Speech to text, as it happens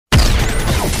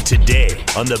Today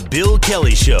on The Bill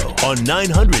Kelly Show on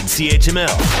 900 CHML.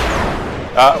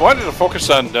 I wanted to focus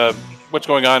on what's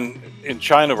going on in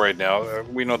China right now.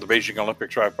 We know the Beijing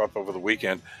Olympics wrapped up over the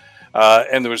weekend,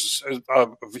 and there was a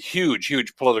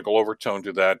huge political overtone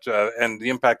to that, and the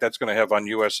impact that's going to have on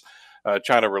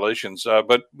U.S.-China relations.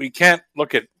 But we can't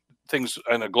look at things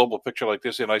in a global picture like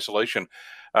this in isolation.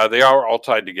 They are all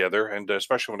tied together, and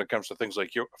especially when it comes to things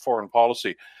like foreign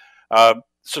policy.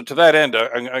 So to that end,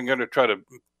 I'm going to try to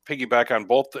piggyback on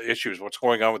both the issues, what's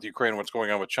going on with Ukraine and what's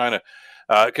going on with China,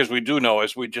 because we do know,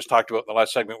 as we just talked about in the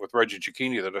last segment with Reggie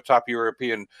Cicchini, that a top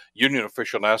European Union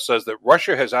official now says that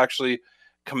Russia has actually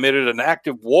committed an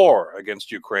active war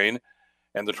against Ukraine,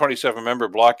 and the 27-member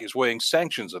bloc is weighing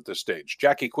sanctions at this stage.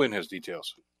 Jackie Quinn has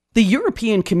details. The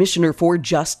European Commissioner for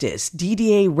Justice,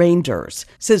 Didier Reynders,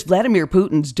 says Vladimir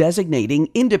Putin's designating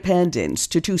independence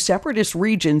to two separatist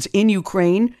regions in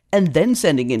Ukraine and then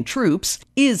sending in troops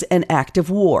is an act of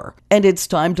war, and it's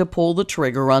time to pull the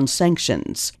trigger on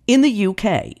sanctions. In the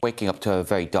UK, waking up to a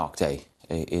very dark day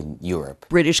in Europe.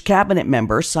 British cabinet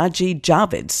member Sajid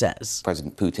Javid says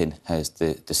President Putin has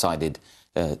decided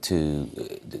to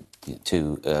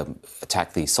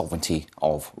attack the sovereignty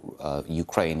of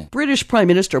Ukraine. British Prime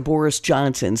Minister Boris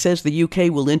Johnson says the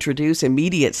UK will introduce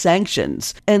immediate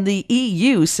sanctions, and the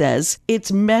EU says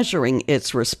it's measuring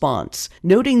its response,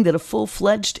 noting that a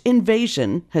full-fledged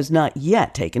invasion has not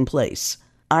yet taken place.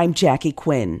 I'm Jackie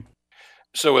Quinn.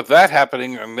 So with that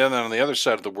happening, and then on the other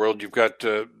side of the world, you've got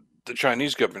the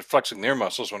Chinese government flexing their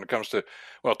muscles when it comes to,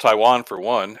 well, Taiwan for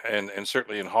one, and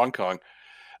certainly in Hong Kong.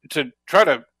 To try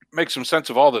to make some sense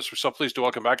of all this, we're so pleased to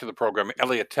welcome back to the program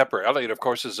Elliot Tepper. Elliot, of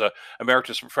course, is an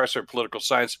emeritus professor of political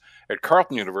science at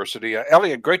Carleton University.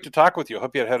 Elliot, great to talk with you.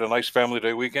 Hope you had a nice family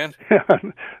day weekend.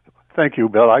 Thank you,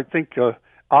 Bill. I think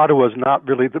Ottawa's not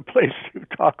really the place to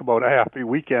talk about a happy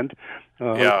weekend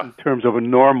in terms of a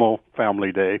normal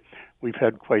family day. We've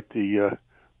had quite the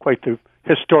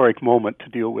historic moment to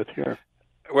deal with here.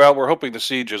 Well, we're hoping the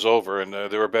siege is over, and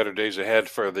there are better days ahead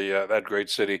for that great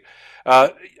city.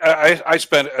 I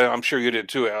spent, I'm sure you did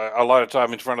too, a lot of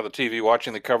time in front of the TV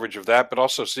watching the coverage of that, but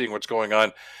also seeing what's going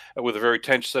on with a very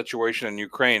tense situation in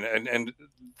Ukraine. And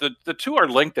the two are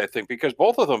linked, I think, because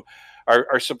both of them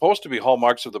are supposed to be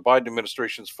hallmarks of the Biden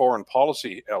administration's foreign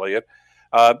policy, Elliot.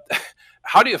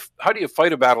 How do you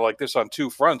fight a battle like this on two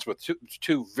fronts with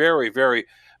two very, very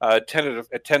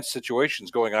tense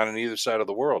situations going on either side of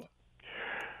the world?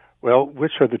 Well,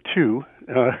 which are the two?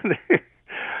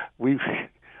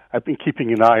 I've been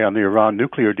keeping an eye on the Iran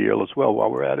nuclear deal as well while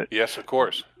we're at it. Yes, of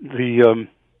course. The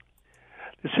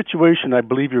situation I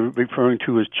believe you're referring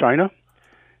to is China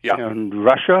and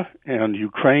Russia and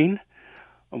Ukraine.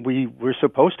 We're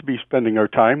supposed to be spending our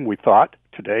time, we thought,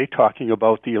 today talking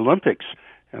about the Olympics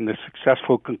and the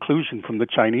successful conclusion from the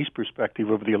Chinese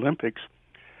perspective of the Olympics.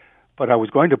 But I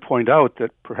was going to point out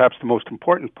that perhaps the most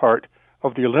important part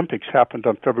of the Olympics happened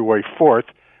on February 4th,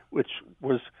 which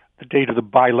was the date of the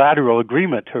bilateral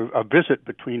agreement, a visit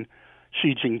between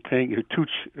Xi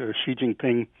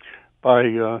Jinping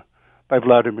by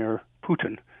Vladimir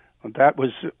Putin. And that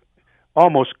was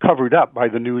almost covered up by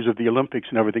the news of the Olympics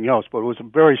and everything else, but it was a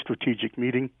very strategic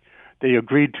meeting. They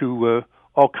agreed to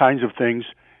all kinds of things.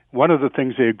 One of the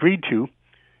things they agreed to,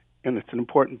 and it's an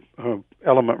important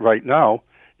element right now,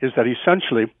 is that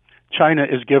essentially China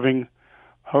is giving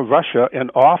Russia an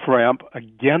off-ramp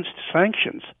against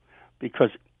sanctions,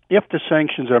 because if the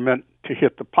sanctions are meant to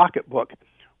hit the pocketbook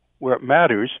where it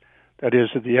matters, that is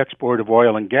the export of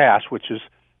oil and gas, which is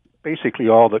basically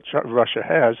all that Russia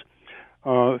has,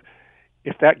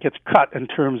 if that gets cut in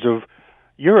terms of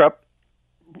Europe,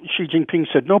 Xi Jinping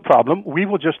said, no problem, we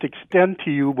will just extend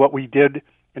to you what we did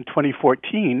in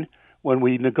 2014 when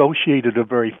we negotiated a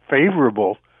very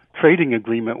favorable trading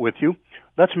agreement with you.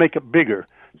 Let's make it bigger.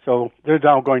 So they're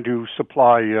now going to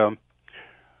supply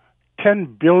 10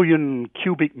 billion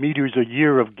cubic meters a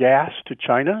year of gas to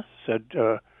China, said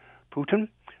Putin,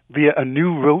 via a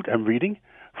new route, I'm reading,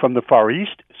 from the Far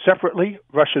East. Separately,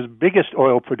 Russia's biggest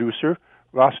oil producer,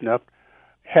 Rosneft,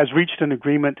 has reached an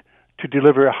agreement to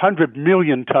deliver 100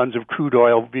 million tons of crude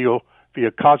oil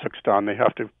via Kazakhstan. They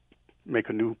have to make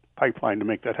a new pipeline to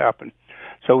make that happen.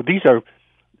 So these are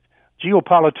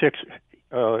geopolitics.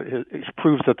 It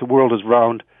proves that the world is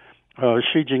round.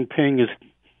 Xi Jinping is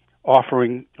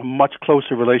offering a much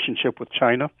closer relationship with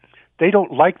China. They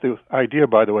don't like the idea,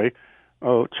 by the way.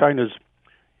 China's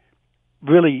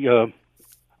really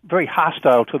very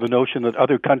hostile to the notion that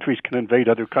other countries can invade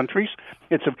other countries.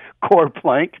 It's a core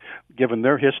plank, given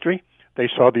their history. They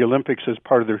saw the Olympics as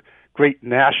part of their great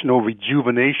national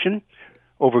rejuvenation,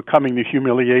 overcoming the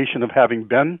humiliation of having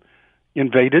been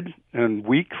invaded and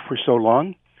weak for so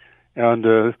long.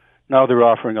 and now they're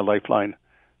offering a lifeline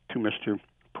to Mr.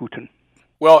 Putin.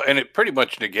 Well, and it pretty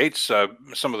much negates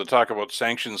some of the talk about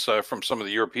sanctions from some of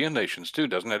the European nations too,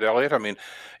 doesn't it, Elliot? I mean,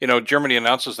 Germany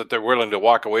announces that they're willing to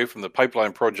walk away from the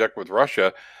pipeline project with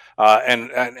Russia,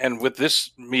 and with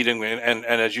this meeting and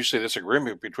as you say, this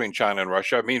agreement between China and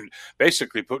Russia. I mean,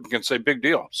 basically, Putin can say, "Big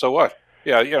deal. So what?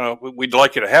 Yeah, we'd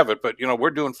like you to have it, but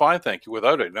we're doing fine, thank you,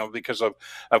 without it. Because of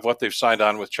what they've signed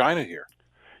on with China here."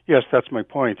 Yes, that's my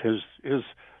point. Is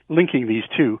linking these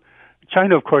two.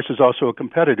 China, of course, is also a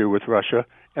competitor with Russia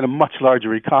and a much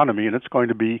larger economy, and it's going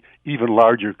to be even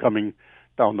larger coming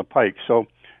down the pike. So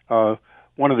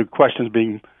one of the questions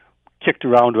being kicked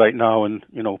around right now in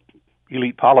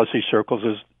elite policy circles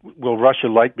is, will Russia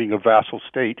like being a vassal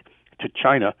state to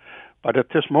China? But at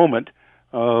this moment,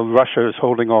 Russia is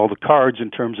holding all the cards in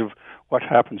terms of what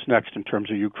happens next in terms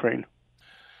of Ukraine.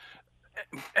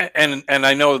 And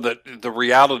I know that the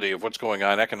reality of what's going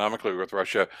on economically with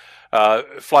Russia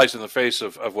flies in the face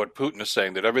of what Putin is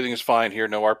saying, that everything is fine here.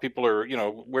 No, our people are,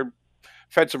 we're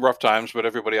fed some rough times, but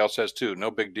everybody else has too. No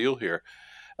big deal here.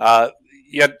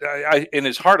 Yet, in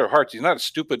his heart of hearts, he's not a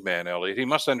stupid man, Elliot. He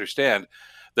must understand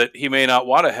that he may not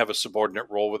want to have a subordinate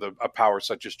role with a power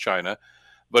such as China.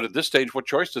 But at this stage, what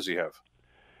choice does he have?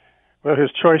 Well,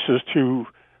 his choice is to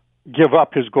give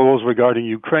up his goals regarding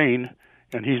Ukraine,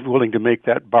 and he's willing to make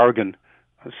that bargain,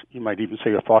 you might even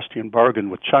say a Faustian bargain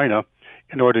with China,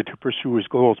 in order to pursue his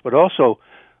goals, but also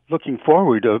looking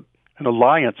forward to an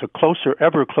alliance,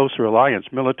 ever closer alliance,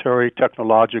 military,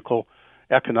 technological,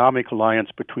 economic alliance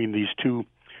between these two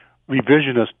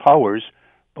revisionist powers,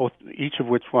 each of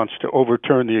which wants to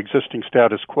overturn the existing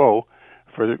status quo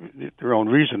for their own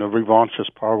reason, a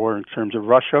revanchist power in terms of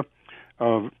Russia,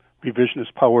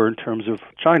 revisionist power in terms of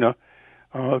China.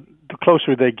 The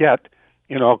closer they get,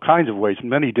 in all kinds of ways, in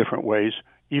many different ways,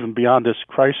 even beyond this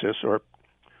crisis or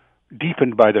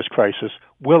deepened by this crisis,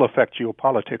 will affect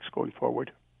geopolitics going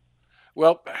forward.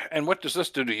 Well, and what does this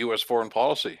do to U.S. foreign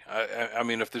policy? I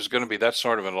mean, if there's going to be that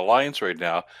sort of an alliance right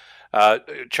now,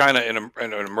 China in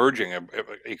an emerging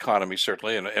economy,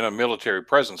 certainly, and a military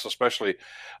presence, especially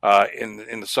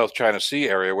in the South China Sea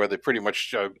area, where they pretty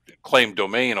much claim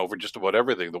domain over just about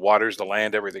everything, the waters, the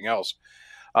land, everything else.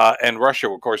 And Russia,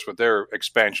 of course, with their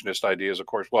expansionist ideas, of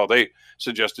course, well, they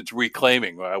suggest it's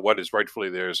reclaiming what is rightfully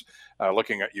theirs,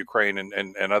 looking at Ukraine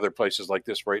and other places like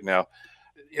this right now.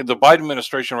 The Biden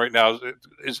administration right now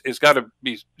is got to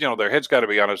be, their head's got to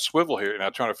be on a swivel here now,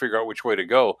 trying to figure out which way to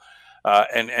go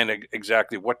and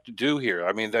exactly what to do here.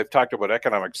 I mean, they've talked about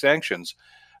economic sanctions,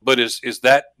 but is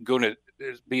that going to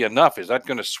be enough? Is that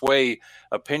going to sway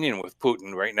opinion with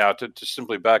Putin right now to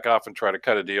simply back off and try to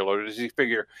cut a deal? Or does he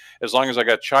figure, as long as I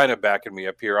got China backing me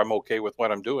up here, I'm okay with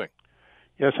what I'm doing?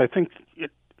 Yes, I think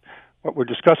what we're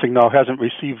discussing now hasn't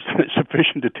received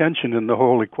sufficient attention in the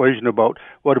whole equation about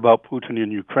what about Putin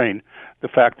in Ukraine. The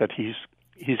fact that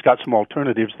he's got some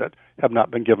alternatives that have not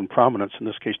been given prominence, in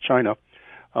this case China,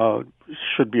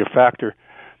 should be a factor.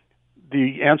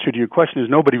 The answer to your question is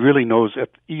nobody really knows,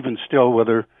 even still,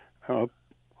 whether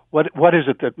what is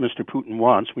it that Mr. Putin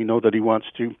wants. We know that he wants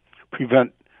to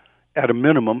prevent, at a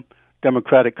minimum,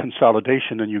 democratic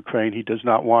consolidation in Ukraine.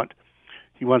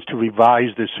 He wants to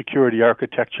revise the security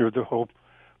architecture of the whole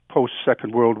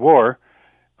post-Second World War.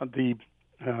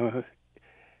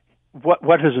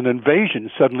 What is an invasion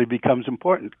suddenly becomes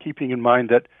important, keeping in mind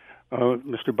that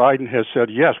Mr. Biden has said,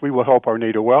 yes, we will help our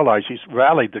NATO allies. He's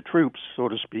rallied the troops, so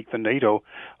to speak, the NATO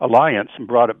alliance, and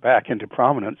brought it back into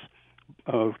prominence,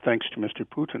 thanks to Mr.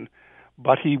 Putin.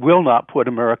 But he will not put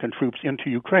American troops into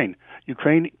Ukraine.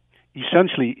 Ukraine,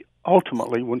 essentially,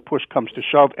 ultimately, when push comes to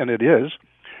shove, and it is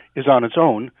on its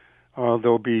own.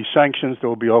 There'll be sanctions.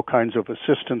 There'll be all kinds of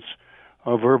assistance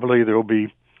verbally. There'll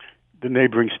be the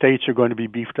neighboring states are going to be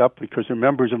beefed up because they're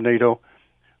members of NATO.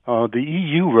 The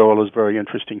EU role is very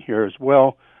interesting here as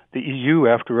well. The EU,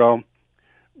 after all,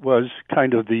 was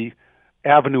kind of the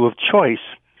avenue of choice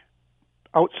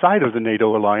outside of the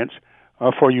NATO alliance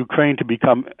for Ukraine to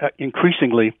become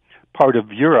increasingly part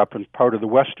of Europe and part of the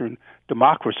Western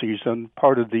democracies and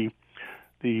part of the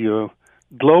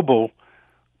global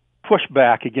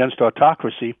pushback against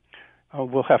autocracy.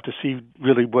 We'll have to see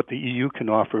really what the EU can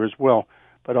offer as well.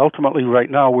 But ultimately, right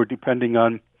now, we're depending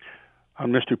on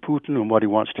Mr. Putin and what he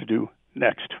wants to do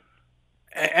next.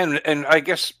 And I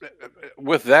guess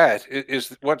with that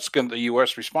is what's the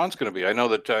U.S. response going to be? I know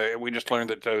that we just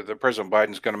learned that the President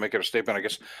Biden's going to make a statement, I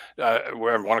guess,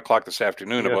 around 1 o'clock this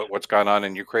afternoon about what's gone on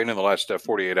in Ukraine in the last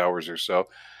 48 hours or so.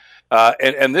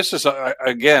 And this is,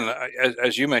 again,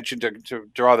 as you mentioned, to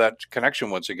draw that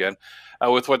connection once again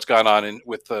with what's gone on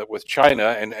with China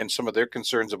and some of their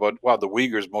concerns about, well, the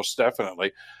Uyghurs most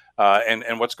definitely,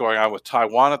 and what's going on with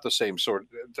Taiwan at the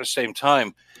same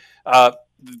time.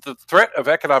 The threat of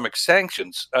economic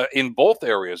sanctions in both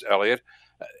areas, Elliot,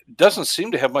 doesn't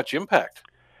seem to have much impact.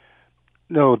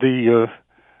 No,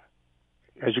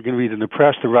 as you can read in the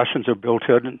press, the Russians have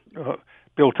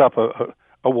built up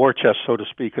a war chest, so to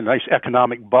speak, a nice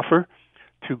economic buffer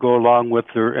to go along with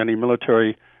any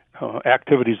military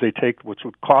activities they take, which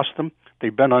would cost them.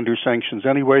 They've been under sanctions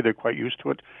anyway. They're quite used to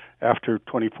it after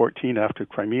 2014, after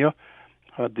Crimea.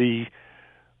 The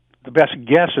best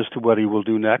guess as to what he will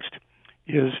do next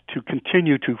is to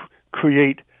continue to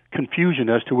create confusion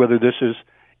as to whether this is,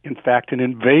 in fact, an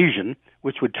invasion,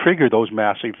 which would trigger those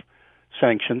massive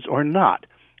sanctions or not.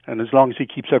 And as long as he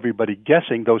keeps everybody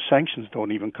guessing, those sanctions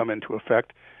don't even come into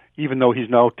effect, even though he's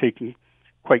now taking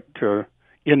quite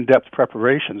in-depth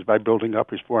preparations by building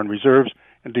up his foreign reserves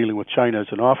and dealing with China as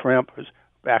an off-ramp, as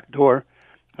back door,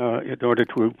 in order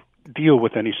to deal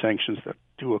with any sanctions that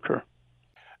do occur.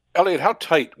 Elliot, how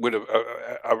tight would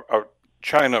a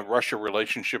China-Russia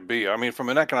relationship be? I mean, from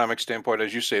an economic standpoint,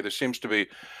 as you say, there seems to be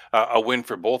a win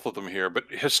for both of them here. But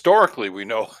historically, we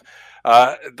know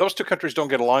those two countries don't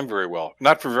get along very well,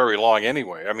 not for very long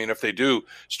anyway. I mean, if they do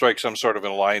strike some sort of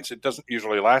an alliance, it doesn't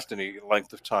usually last any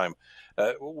length of time.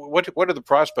 What are the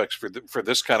prospects for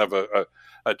this kind of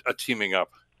a teaming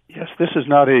up? Yes, this is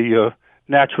not a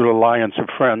natural alliance of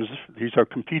friends. These are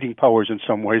competing powers in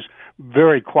some ways.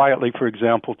 Very quietly, for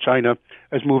example, China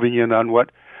is moving in on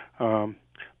what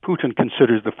Putin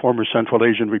considers the former Central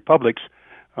Asian republics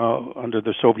under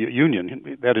the Soviet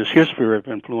Union. That is his sphere of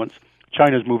influence.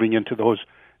 China is moving into those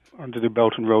under the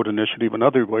Belt and Road Initiative and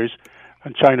other ways.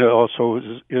 And China also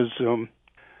is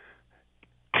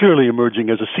clearly emerging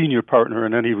as a senior partner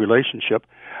in any relationship.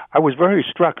 I was very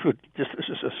struck with, just this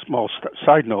is a small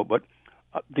side note, but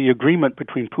the agreement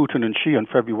between Putin and Xi on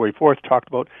February 4th talked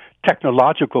about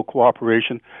technological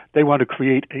cooperation. They want to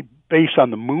create a base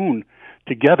on the moon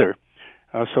together.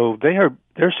 So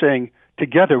they're saying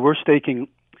together we're staking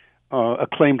a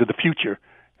claim to the future.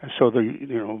 And so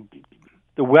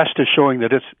the West is showing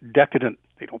that it's decadent.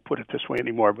 They don't put it this way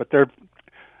anymore, but their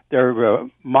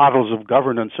models of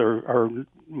governance are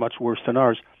much worse than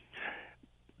ours.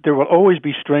 There will always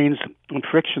be strains and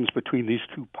frictions between these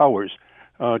two powers,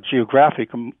 geographic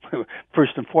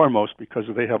first and foremost because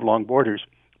they have long borders.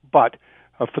 But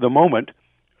for the moment,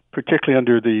 particularly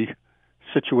under the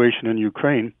situation in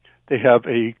Ukraine, they have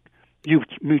a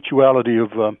mutuality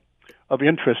of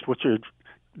interest, which are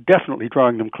definitely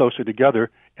drawing them closer together,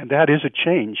 and that is a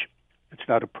change. It's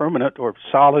not a permanent or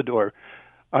solid or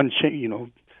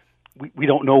unchanged. We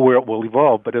don't know where it will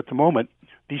evolve, but at the moment,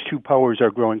 these two powers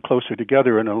are growing closer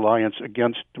together in an alliance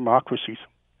against democracies.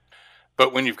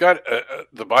 But when you've got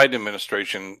the Biden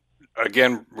administration,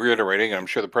 again, reiterating, I'm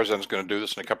sure the president's going to do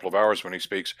this in a couple of hours when he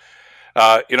speaks,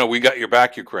 we got your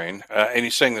back, Ukraine. And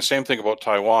he's saying the same thing about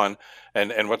Taiwan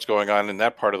and what's going on in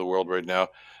that part of the world right now.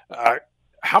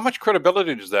 How much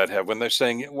credibility does that have when they're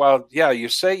saying, well, yeah, you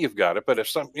say you've got it, but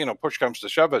if push comes to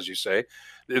shove, as you say,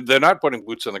 they're not putting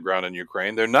boots on the ground in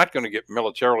Ukraine. They're not going to get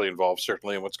militarily involved,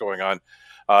 certainly, in what's going on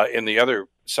in the other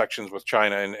sections with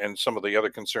China and some of the other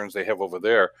concerns they have over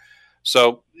there.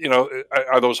 So,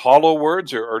 are those hollow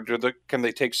words or can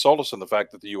they take solace in the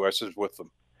fact that the U.S. is with them?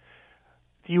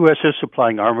 The U.S. is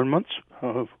supplying armaments.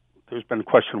 There's been a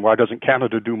question, why doesn't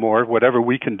Canada do more? Whatever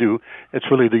we can do, it's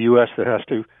really the U.S. that has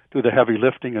to do the heavy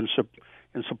lifting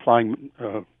in supplying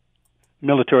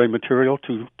military material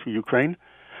to Ukraine.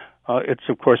 It's,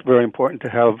 of course, very important to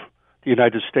have the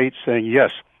United States saying,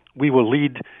 yes, we will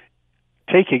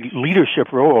take a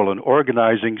leadership role in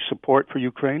organizing support for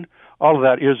Ukraine. All of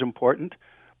that is important,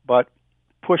 but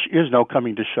push is now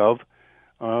coming to shove.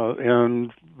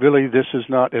 And really, this is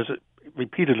not, as it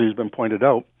repeatedly has been pointed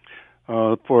out,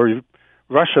 for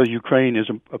Russia, Ukraine is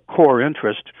a core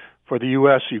interest. For the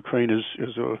U.S., Ukraine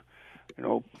is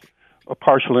a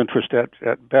partial interest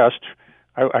at best.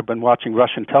 I've been watching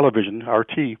Russian television,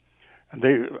 RT, and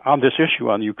they on this issue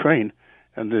on Ukraine,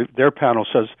 and their panel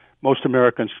says most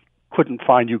Americans couldn't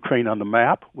find Ukraine on the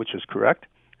map, which is correct.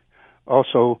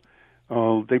 Also,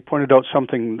 they pointed out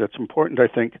something that's important, I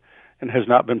think, and has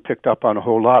not been picked up on a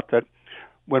whole lot, that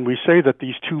when we say that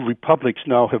these two republics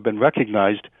now have been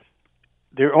recognized,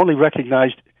 they're only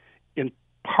recognized in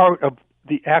part of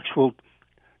the actual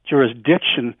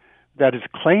jurisdiction that is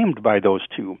claimed by those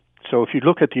two. So if you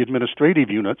look at the administrative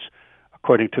units,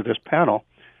 according to this panel,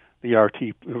 the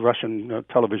RT Russian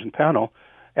television panel,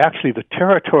 actually the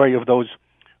territory of those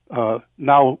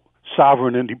now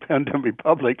sovereign independent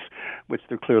republics, which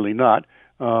they're clearly not,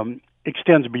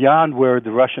 extends beyond where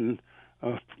the Russian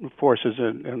forces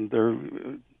and their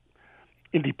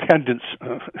independence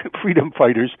freedom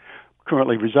fighters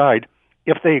currently reside.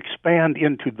 If they expand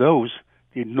into those,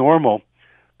 the normal,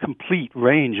 complete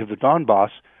range of the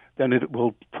Donbass, then it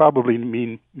will probably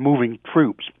mean moving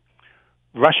troops,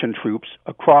 Russian troops,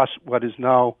 across what is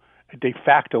now a de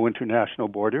facto international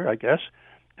border, I guess,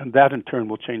 and that in turn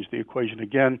will change the equation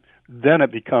again. Then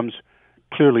it becomes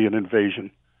clearly an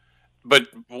invasion. But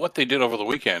what they did over the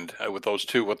weekend with those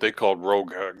two, what they called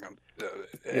rogue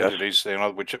entities,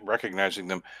 which recognizing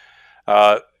them,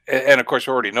 and of course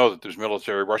we already know that there's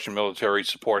Russian military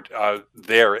support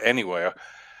there anyway.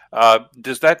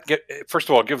 Does that first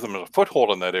of all, give them a foothold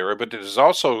in that area, but does it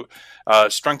also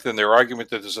strengthen their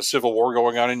argument that there's a civil war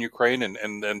going on in Ukraine,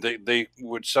 and they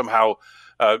would somehow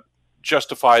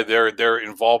justify their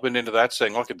involvement into that,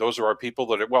 saying, look, those are our people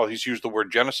that he's used the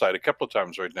word genocide a couple of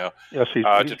times right now. Yes, he's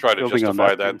to try to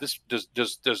justify that.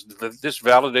 Does this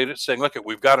validate it, saying, look,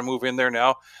 we've got to move in there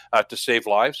now to save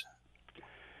lives?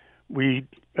 We,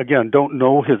 again, don't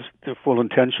know the full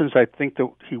intentions. I think that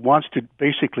he wants to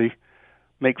basically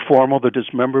make formal the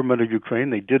dismemberment of Ukraine.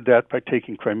 They did that by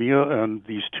taking Crimea and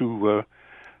these two,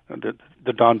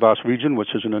 the Donbass region,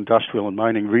 which is an industrial and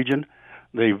mining region.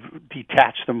 They've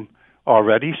detached them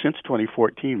already since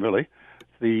 2014, really.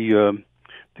 The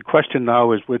question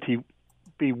now is, would he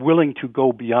be willing to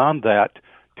go beyond that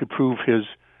to prove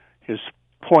his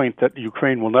point that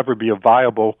Ukraine will never be a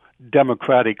viable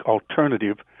democratic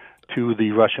alternative to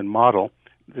the Russian model?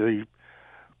 The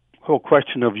whole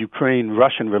question of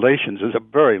Ukraine-Russian relations is a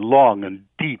very long and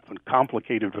deep and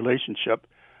complicated relationship.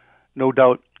 No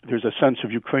doubt there's a sense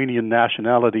of Ukrainian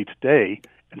nationality today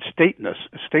and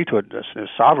statehoodness and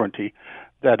sovereignty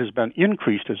that has been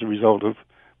increased as a result of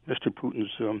Mr.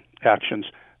 Putin's actions.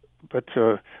 But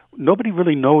nobody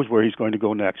really knows where he's going to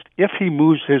go next. If he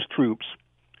moves his troops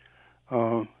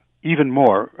even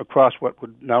more across what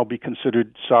would now be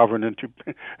considered sovereign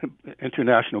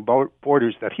international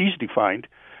borders that he's defined,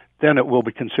 then it will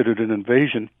be considered an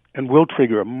invasion and will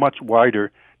trigger a much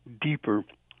wider, deeper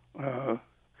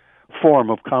form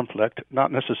of conflict,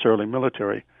 not necessarily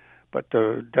military, but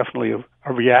definitely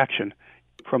a reaction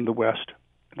from the West.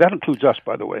 That includes us,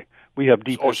 by the way. We have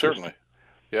deep interest. Certainly.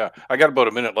 Yeah. I got about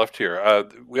a minute left here.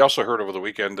 We also heard over the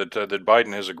weekend that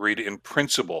Biden has agreed in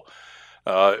principle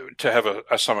to have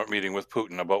a summit meeting with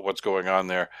Putin about what's going on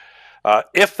there.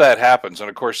 If that happens, and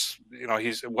of course,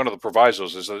 he's one of the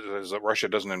provisos is that Russia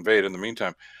doesn't invade in the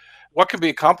meantime. What can be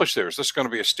accomplished there? Is this going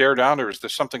to be a stare down, or is there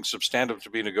something substantive to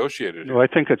be negotiated? No, I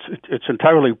think it's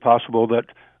entirely possible that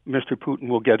Mr. Putin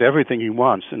will get everything he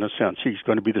wants, in a sense. He's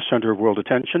going to be the center of world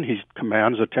attention. He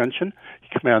commands attention.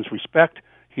 He commands respect.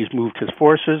 He's moved his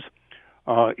forces.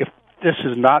 If this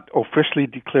is not officially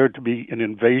declared to be an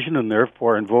invasion and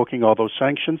therefore invoking all those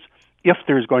sanctions, if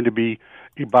there's going to be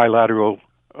a bilateral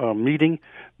meeting,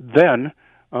 then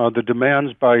the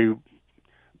demands by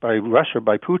Russia,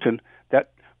 by Putin,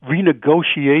 that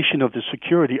renegotiation of the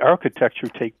security architecture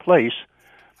take place,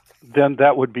 then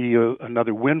that would be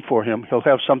another win for him. He'll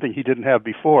have something he didn't have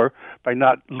before by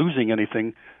not losing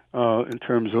anything in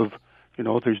terms of,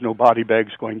 there's no body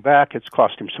bags going back. It's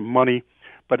cost him some money,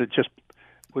 but it just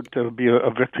would be a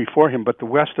victory for him. But the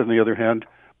West, on the other hand,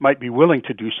 might be willing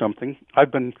to do something.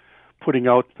 I've been putting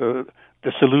out the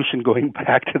solution going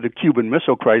back to the Cuban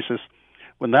Missile Crisis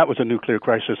when that was a nuclear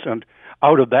crisis, and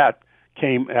out of that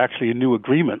came actually new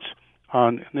agreements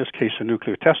on, in this case, a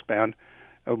nuclear test ban.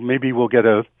 Maybe we'll get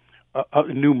a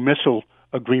new missile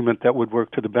agreement that would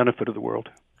work to the benefit of the world.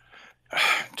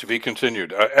 To be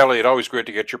continued. Elliot, always great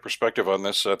to get your perspective on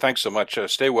this. Thanks so much.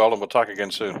 Stay well, and we'll talk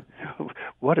again soon.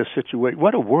 What a situation.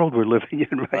 What a world we're living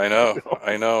in right now.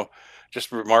 I know.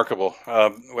 Just remarkable.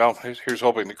 Well, here's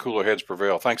hoping that cooler heads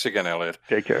prevail. Thanks again, Elliot.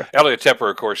 Take care. Elliot Tepper,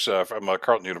 of course, from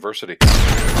Carleton University.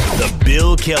 The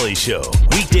Bill Kelly Show,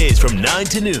 weekdays from 9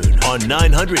 to noon on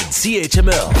 900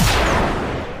 CHML.